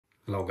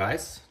Hello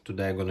guys,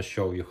 today I'm gonna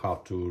show you how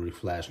to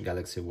reflash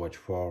Galaxy Watch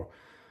 4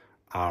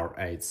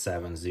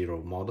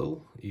 R870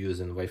 model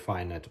using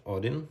Wi-Fi net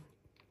Odin.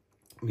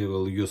 We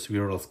will use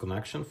wireless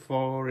connection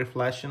for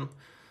reflashing.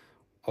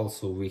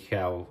 Also we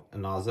have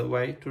another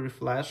way to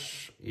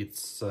reflash.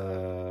 It's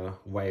a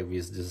way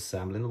with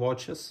disassembling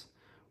watches.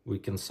 We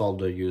can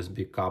solder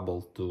USB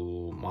cable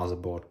to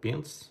motherboard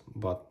pins,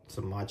 but it's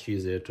much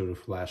easier to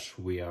reflash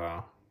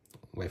via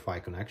Wi-Fi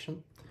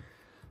connection.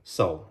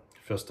 So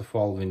first of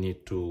all, we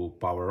need to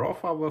power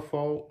off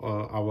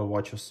our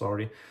watches,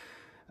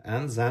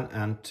 and then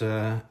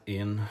enter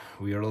in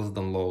wireless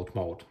download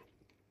mode.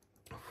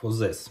 For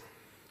this,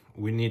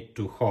 we need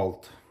to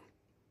hold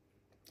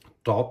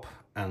top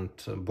and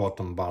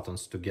bottom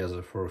buttons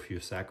together for a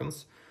few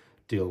seconds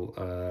till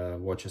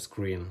watch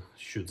screen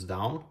shoots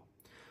down.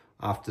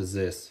 After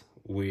this,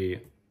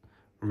 we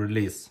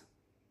release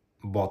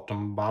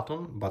bottom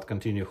button but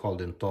continue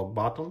holding top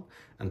button,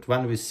 and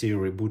when we see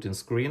rebooting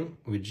screen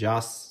we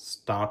just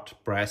start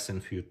pressing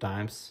a few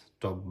times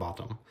top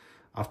button.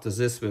 After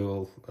this we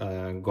will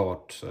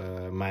got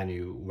a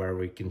menu where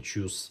we can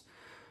choose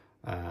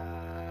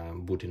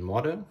booting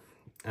mode,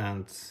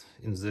 and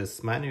in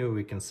this menu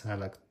we can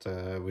select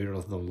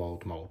wireless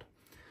download mode.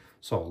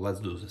 So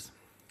let's do this.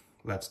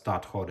 Let's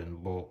start holding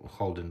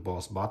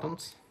both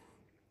buttons.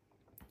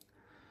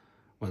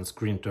 When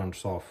screen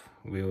turns off,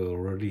 we will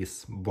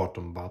release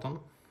bottom button.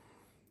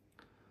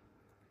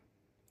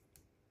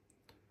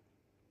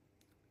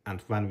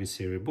 And when we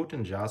see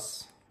rebooting,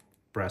 just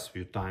press a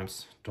few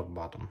times top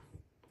button.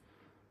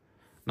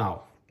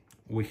 Now,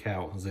 we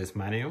have this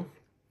menu.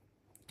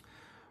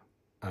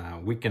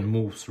 We can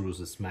move through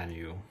this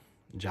menu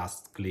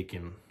just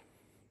clicking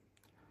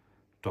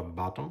top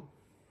button.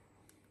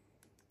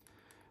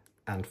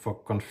 And for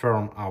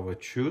confirm our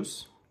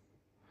choose,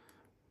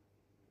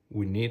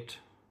 we need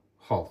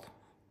hold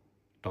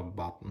top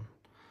button.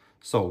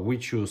 So we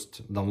choose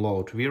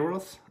download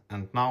wireless,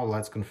 and now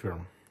let's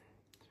confirm.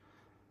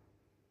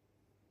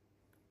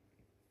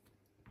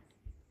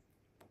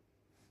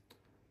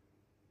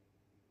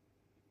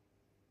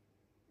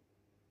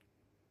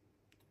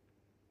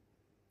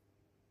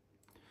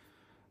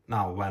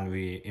 Now when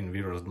we in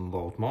wireless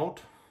download mode,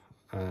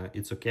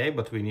 it's okay,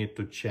 but we need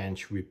to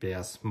change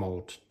VPS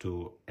mode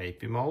to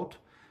AP mode.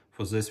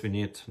 For this we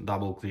need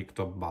double click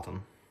top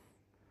button.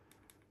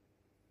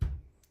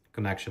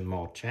 Connection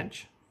mode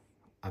change,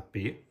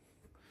 AP.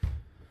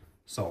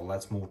 So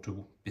let's move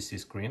to PC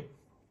screen.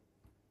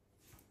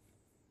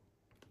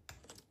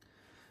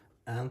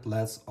 And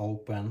let's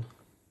open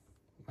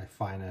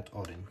Wi-Fi net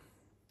Odin.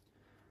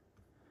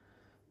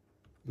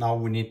 Now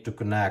we need to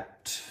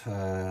connect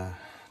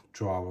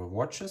to our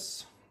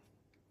watches.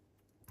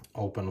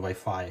 Open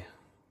Wi-Fi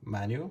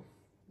menu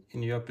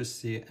in your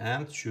PC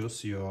and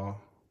choose your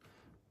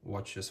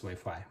watch's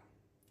Wi-Fi.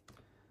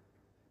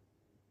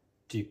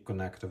 Tick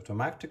connect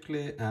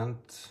automatically and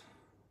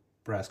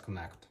press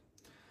connect.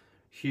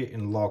 Here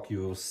in log you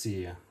will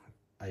see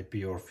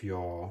IP of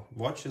your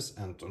watches,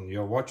 and on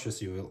your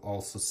watches you will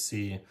also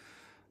see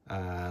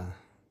a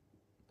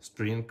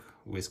string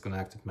with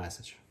connected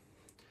message.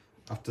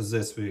 After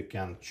this we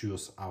can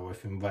choose our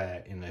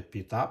firmware in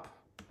IP tab,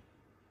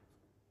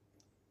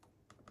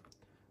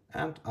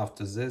 and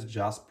after this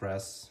just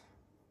press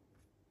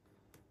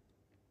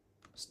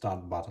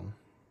start button.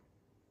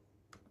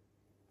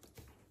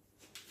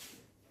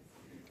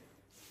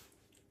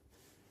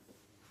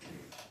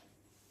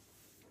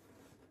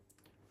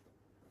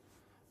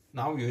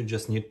 Now you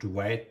just need to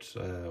wait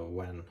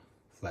when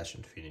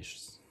flashing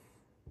finishes.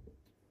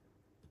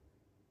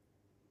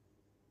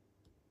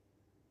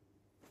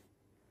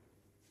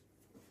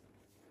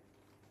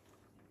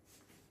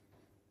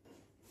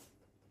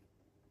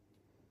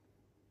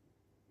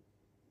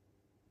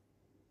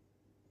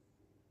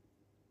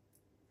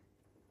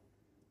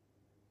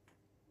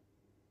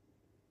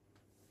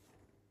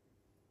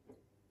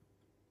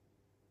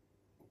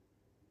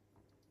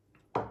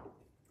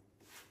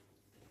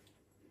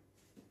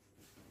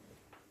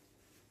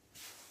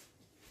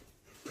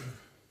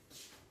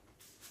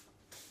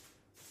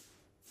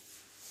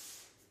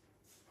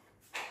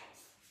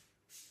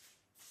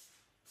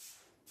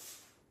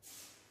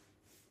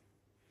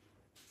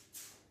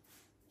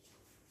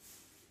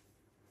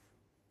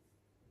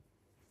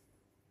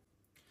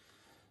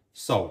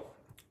 So,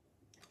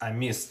 I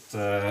missed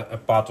a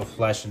part of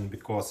flashing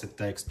because it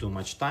takes too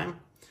much time.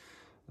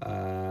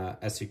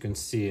 As you can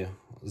see,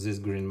 this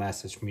green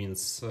message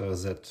means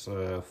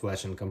that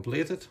flashing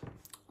completed.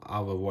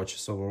 Our watch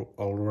is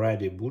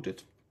already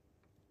booted.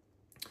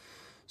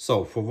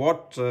 So, for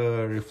what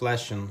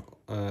reflashing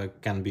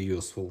can be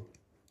useful?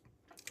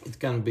 It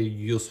can be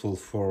useful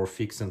for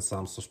fixing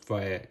some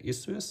software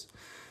issues,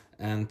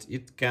 and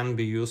it can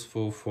be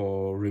useful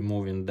for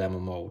removing demo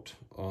mode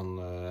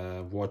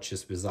on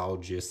watches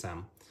without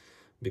GSM,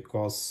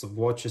 because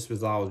watches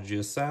without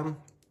GSM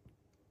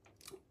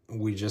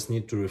we just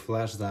need to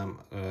reflash them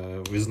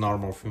with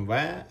normal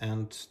firmware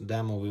and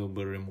demo will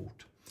be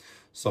removed.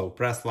 So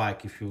press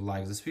like if you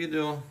like this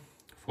video,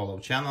 follow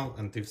channel,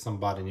 and if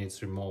somebody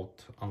needs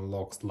remote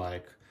unlocks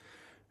like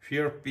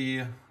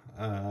FRP,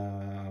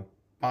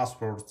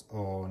 passwords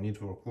or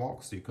network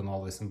locks, you can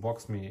always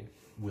inbox me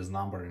with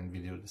number in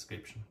video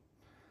description.